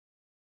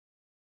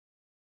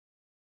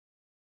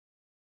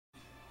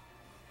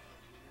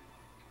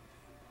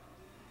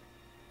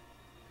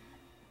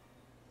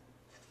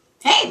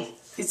Hey,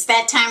 it's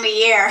that time of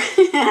year.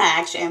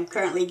 Actually, I'm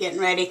currently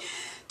getting ready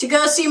to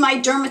go see my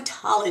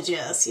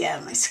dermatologist. Yeah,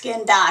 my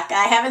skin doc.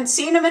 I haven't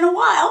seen him in a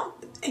while.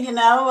 You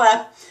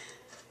know,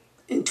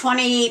 in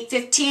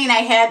 2015, I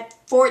had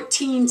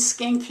 14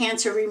 skin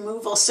cancer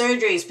removal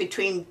surgeries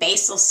between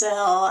basal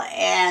cell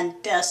and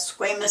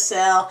squamous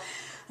cell.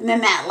 And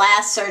then that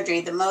last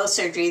surgery, the Mohs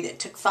surgery, that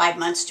took 5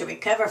 months to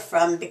recover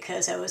from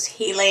because I was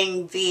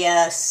healing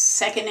via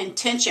second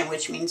intention,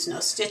 which means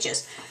no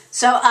stitches.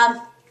 So,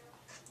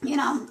 you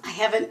know, I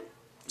haven't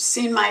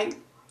seen my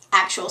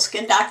actual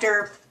skin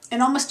doctor in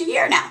almost a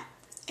year now.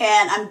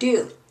 And I'm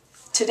due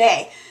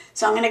today.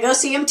 So I'm going to go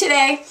see him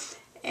today.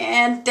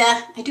 And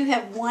I do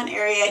have one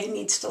area he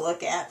needs to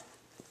look at.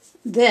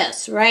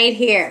 This right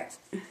here.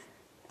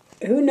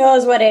 Who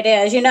knows what it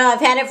is? You know,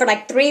 I've had it for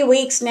like 3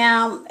 weeks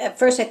now. At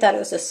first I thought it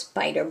was a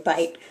spider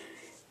bite.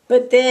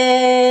 But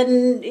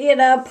then, you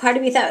know, part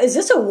of me thought, is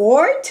this a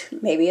wart?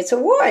 Maybe it's a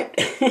wart.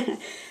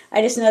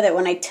 I just know that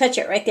when I touch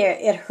it right there,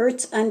 it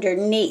hurts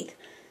underneath.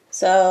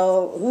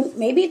 So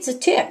maybe it's a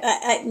tick.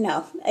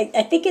 No,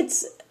 I think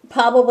it's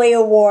probably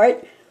a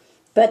wart.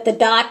 But the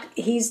doc,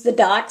 he's the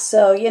doc,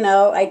 so, you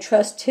know, I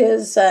trust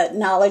his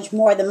knowledge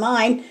more than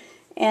mine.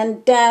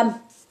 And,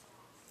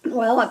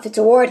 well, if it's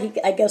a wart, he,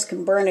 I guess,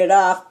 can burn it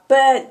off.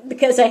 But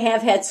because I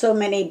have had so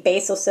many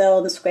basal cell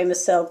and squamous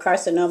cell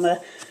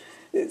carcinoma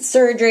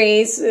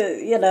surgeries,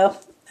 you know,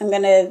 I'm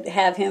going to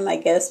have him, I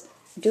guess,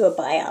 do a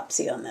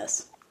biopsy on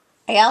this.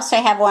 I also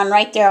have one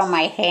right there on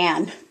my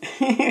hand.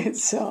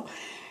 So,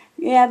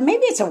 yeah,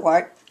 maybe it's a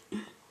wart.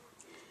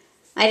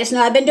 I just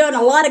know I've been doing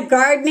a lot of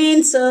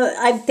gardening, so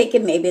I'm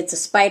thinking maybe it's a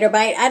spider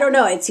bite. I don't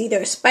know. It's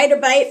either a spider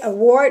bite, a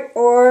wart,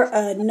 or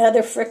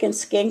another frickin'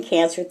 skin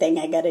cancer thing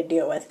I got to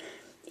deal with.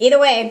 Either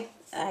way,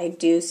 I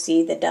do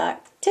see the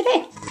doc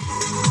today.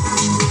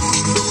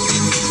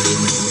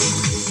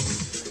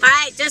 All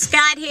right, just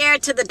got here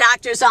to the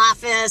doctor's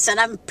office, and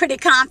I'm pretty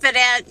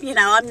confident, you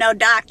know, I'm no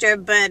doctor,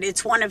 but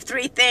it's one of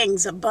 3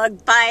 things: a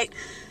bug bite,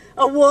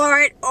 a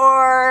wart,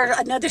 or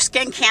another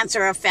skin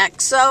cancer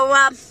effect. So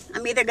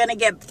I'm either going to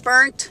get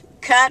burnt,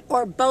 cut,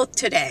 or both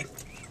today.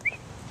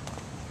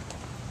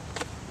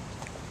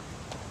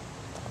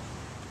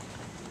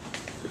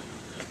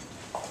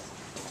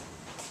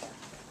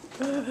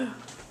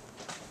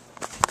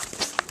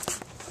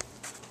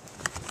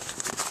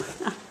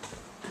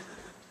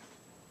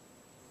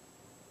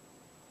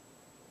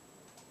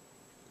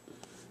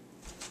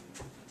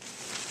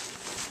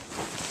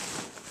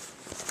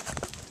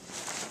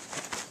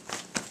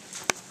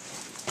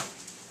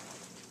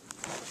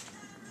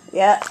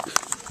 Yeah,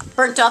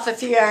 burnt off a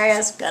few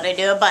areas. Gotta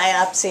do a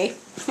biopsy.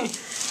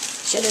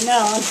 Should have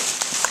known.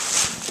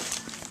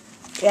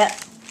 Yeah,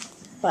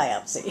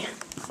 biopsy.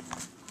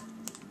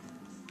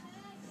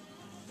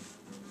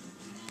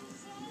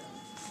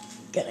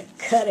 Gonna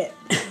cut it.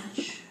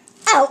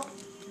 Out.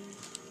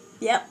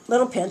 Yep,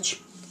 little pinch.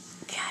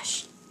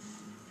 Gosh.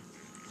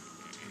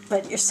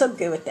 But you're so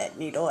good with that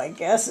needle, I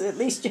guess. At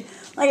least, you,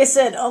 like I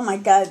said, oh my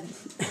God.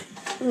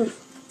 It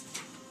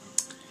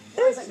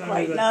isn't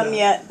quite numb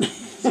yet.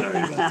 Sorry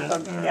about that. Oh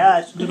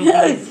gosh.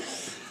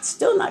 It's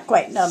still not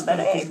quite numb, but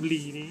hey.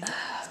 Bleeding.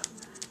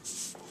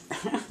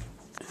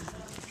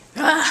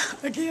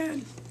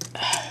 Again.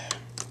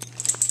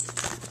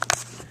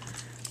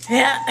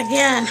 Yeah,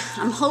 again.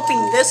 I'm hoping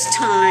this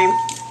time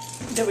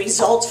the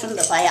results from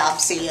the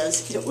biopsy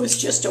is it was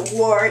just a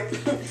wart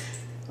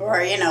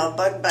or, you know, a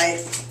bug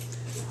bite.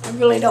 I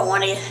really don't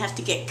want to have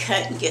to get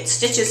cut and get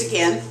stitches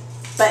again.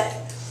 But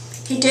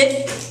he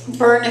did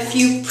burn a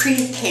few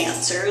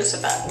pre-cancers,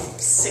 about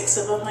 6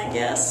 of them, I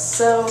guess.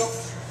 So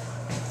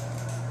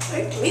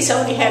at least I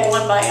only had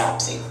one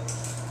biopsy.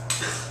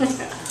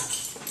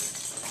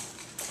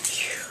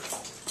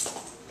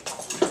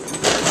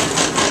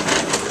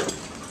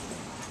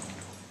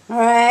 All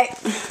right,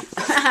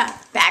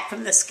 back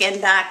from the skin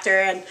doctor,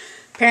 and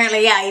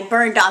apparently, yeah, he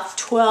burned off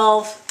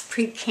 12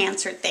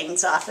 pre-cancer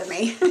things off of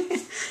me,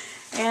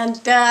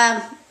 and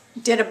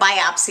did a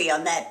biopsy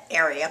on that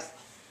area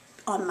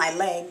on my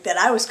leg that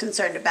I was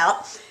concerned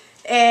about.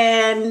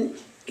 And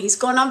he's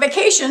going on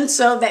vacation,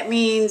 so that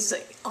means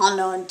I'll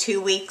know in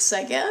 2 weeks,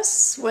 I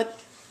guess, what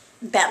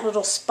that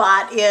little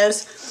spot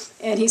is.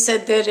 And he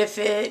said that if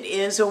it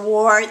is a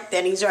wart,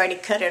 then he's already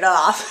cut it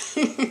off.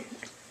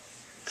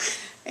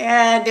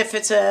 And if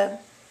it's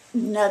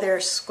another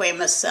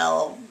squamous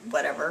cell,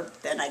 whatever,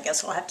 then I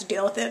guess I'll have to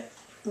deal with it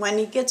when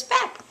he gets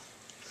back.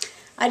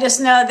 I just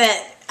know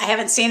that I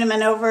haven't seen him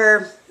in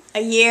over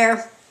a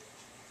year,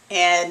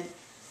 and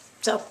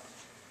so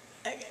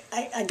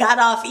I got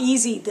off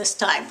easy this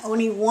time.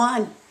 Only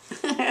one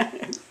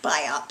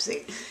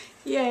biopsy.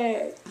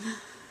 Yay.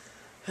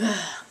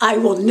 I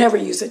will never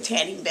use a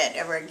tanning bed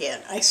ever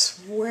again. I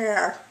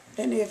swear.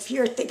 And if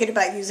you're thinking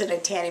about using a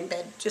tanning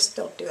bed, just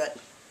don't do it.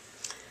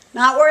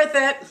 Not worth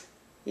it.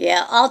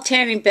 Yeah, all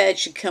tanning beds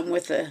should come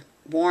with a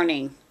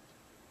warning.